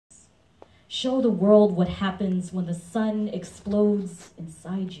Show the world what happens when the sun explodes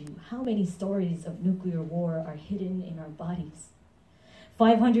inside you. How many stories of nuclear war are hidden in our bodies?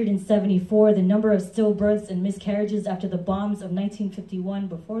 574, the number of stillbirths and miscarriages after the bombs of 1951.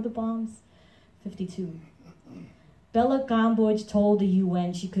 Before the bombs, 52. Bella Cambodge told the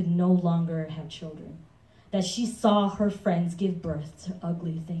UN she could no longer have children, that she saw her friends give birth to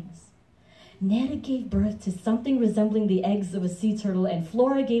ugly things. Neda gave birth to something resembling the eggs of a sea turtle, and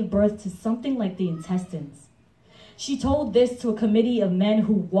Flora gave birth to something like the intestines. She told this to a committee of men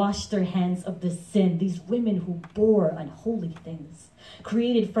who washed their hands of the sin, these women who bore unholy things,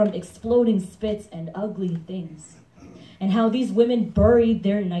 created from exploding spits and ugly things, and how these women buried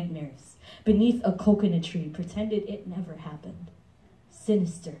their nightmares beneath a coconut tree, pretended it never happened.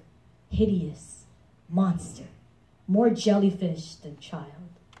 Sinister, hideous, monster, more jellyfish than child.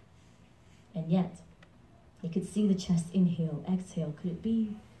 And yet, they could see the chest inhale, exhale. Could it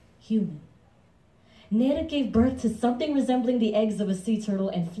be human? Neda gave birth to something resembling the eggs of a sea turtle,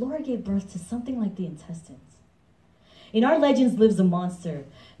 and Flora gave birth to something like the intestines. In our legends lives a monster,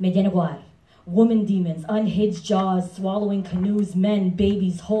 Medyenaguar, woman demons, unhinged jaws, swallowing canoes, men,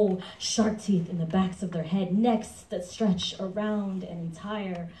 babies whole, shark teeth in the backs of their head, necks that stretch around an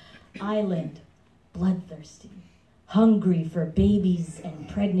entire island, bloodthirsty, hungry for babies and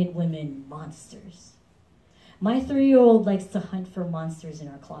pregnant women, monsters. My 3-year-old likes to hunt for monsters in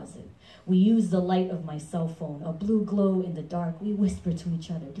our closet. We use the light of my cell phone, a blue glow in the dark. We whisper to each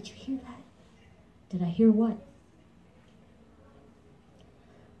other, "Did you hear that? Did I hear what?"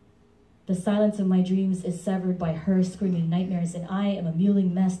 The silence of my dreams is severed by her screaming nightmares, and I am a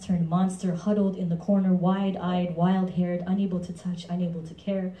mewling mess turned monster, huddled in the corner, wide-eyed, wild-haired, unable to touch, unable to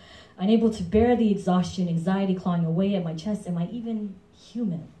care, unable to bear the exhaustion, anxiety clawing away at my chest. Am I even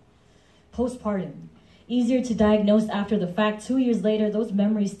human? Postpartum. Easier to diagnose after the fact. 2 years later, those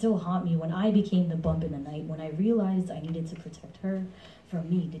memories still haunt me when I became the bump in the night, when I realized I needed to protect her from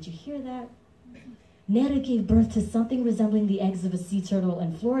me. Did you hear that? Neda gave birth to something resembling the eggs of a sea turtle,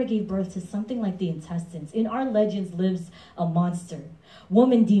 and Flora gave birth to something like the intestines. In our legends lives a monster.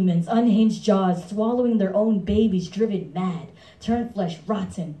 Woman demons, unhinged jaws, swallowing their own babies, driven mad, turned flesh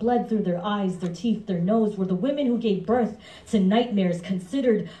rotten, blood through their eyes, their teeth, their nose. Were the women who gave birth to nightmares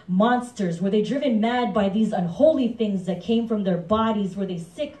considered monsters? Were they driven mad by these unholy things that came from their bodies? Were they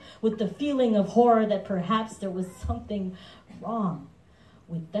sick with the feeling of horror that perhaps there was something wrong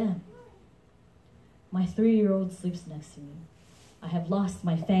with them? My 3-year-old sleeps next to me. I have lost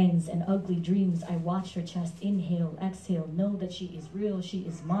my fangs and ugly dreams. I watch her chest inhale, exhale, know that she is real, she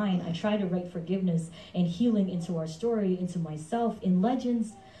is mine. I try to write forgiveness and healing into our story, into myself. In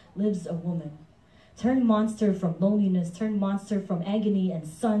legends lives a woman. Turned monster from loneliness, turned monster from agony and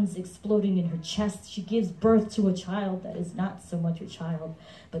suns exploding in her chest. She gives birth to a child that is not so much a child,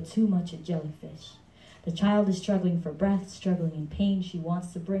 but too much a jellyfish. The child is struggling for breath, struggling in pain. She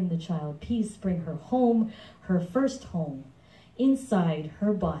wants to bring the child peace, bring her home, her first home, inside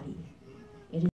her body.